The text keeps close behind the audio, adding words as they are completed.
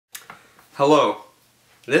Hello.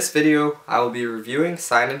 In this video I will be reviewing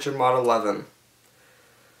CyanogenMod 11.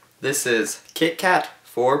 This is KitKat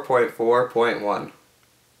 4.4.1.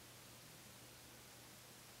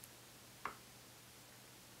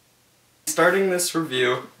 Starting this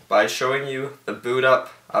review by showing you the boot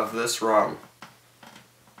up of this ROM.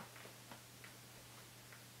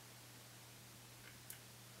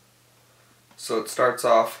 So it starts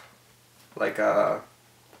off like the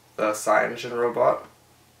Cyanogen robot.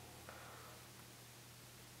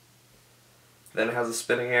 Then it has a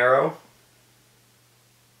spinning arrow.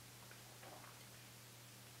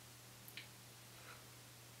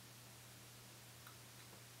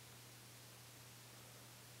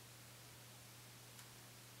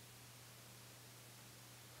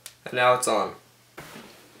 And now it's on.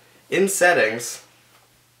 In settings,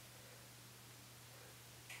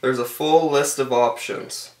 there's a full list of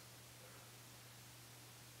options.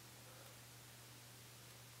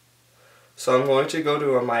 So I'm going to go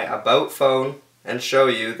to my About phone and show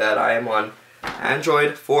you that I am on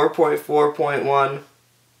Android 4.4.1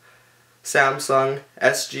 Samsung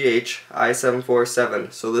SGH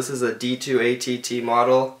i747. So this is a D2 ATT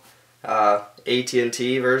model,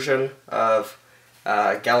 AT&T version of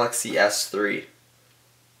Galaxy S3.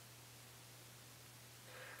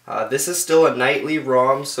 This is still a nightly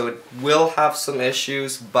ROM, so it will have some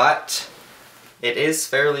issues, but it is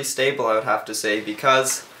fairly stable, I would have to say,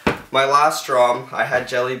 because my last ROM, I had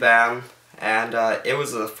Jelly Bam, and it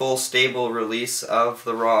was a full stable release of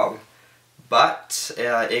the ROM, but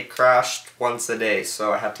it crashed once a day,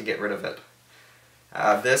 so I had to get rid of it.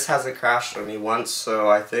 This hasn't crashed on me once, so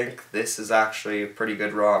I think this is actually a pretty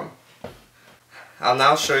good ROM. I'll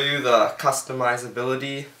now show you the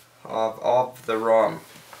customizability of the ROM.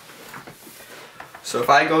 So if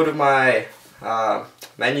I go to my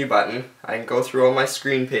menu button, I can go through all my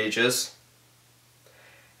screen pages,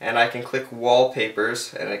 and I can click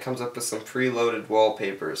wallpapers, and it comes up with some preloaded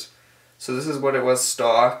wallpapers. So this is what it was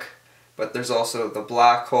stock, but there's also the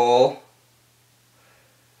black hole,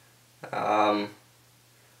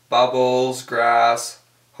 bubbles, grass,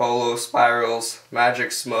 holo spirals,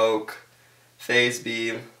 magic smoke, phase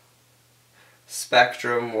beam,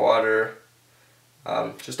 spectrum, water,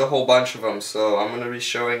 just a whole bunch of them. So I'm going to be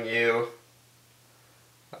showing you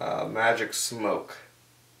magic smoke.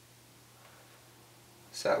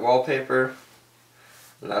 Set wallpaper,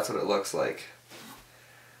 and that's what it looks like.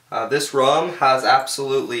 This ROM has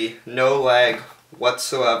absolutely no lag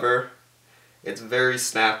whatsoever. It's very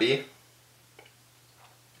snappy.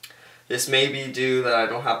 This may be due that I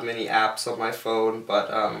don't have many apps on my phone,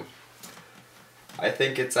 but I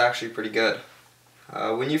think it's actually pretty good.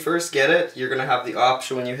 When you first get it, you're going to have the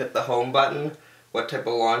option when you hit the home button what type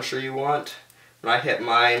of launcher you want. When I hit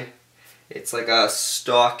mine, it's like a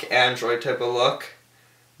stock Android type of look.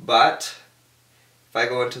 But if I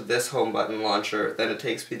go into this home button launcher, then it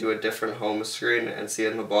takes me to a different home screen, and see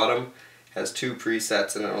in the bottom it has 2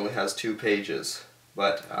 presets and it only has 2 pages.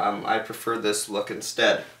 But I prefer this look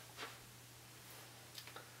instead.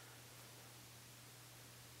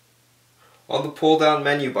 On the pull down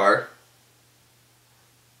menu bar,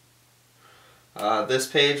 this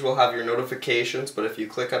page will have your notifications, but if you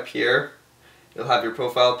click up here, you'll have your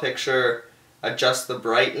profile picture, adjust the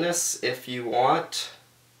brightness if you want.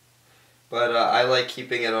 But I like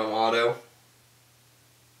keeping it on auto.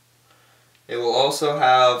 It will also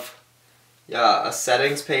have a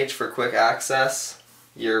settings page for quick access,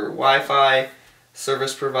 your Wi-Fi,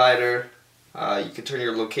 service provider, you can turn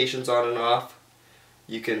your locations on and off,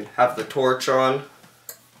 you can have the torch on,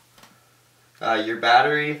 your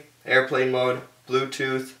battery, airplane mode,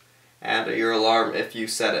 Bluetooth, and your alarm if you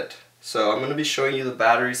set it. So I'm going to be showing you the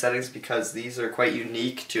battery settings because these are quite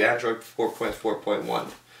unique to Android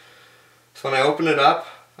 4.4.1. So when I open it up,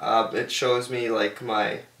 it shows me like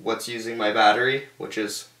what's using my battery, which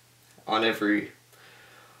is on every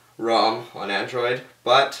ROM on Android.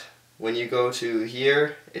 But when you go to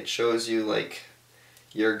here, it shows you like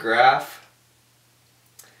your graph.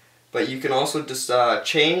 But you can also just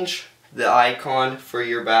change the icon for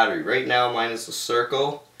your battery. Right now mine is a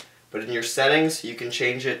circle, but in your settings you can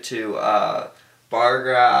change it to bar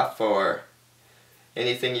graph or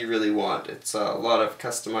anything you really want. It's a lot of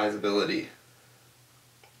customizability.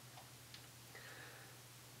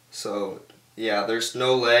 So yeah, there's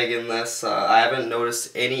no lag in this. I haven't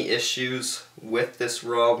noticed any issues with this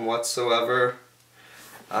ROM whatsoever.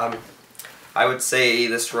 I would say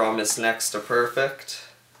this ROM is next to perfect.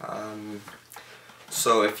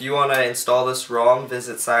 So if you want to install this ROM,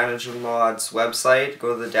 visit CyanogenMod's website,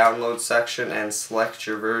 go to the download section and select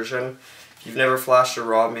your version. If you've never flashed a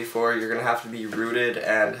ROM before, you're going to have to be rooted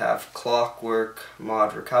and have clockwork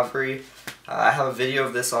mod recovery. I have a video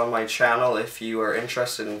of this on my channel if you are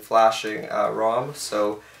interested in flashing ROM,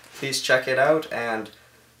 so please check it out and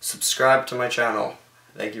subscribe to my channel.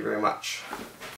 Thank you very much.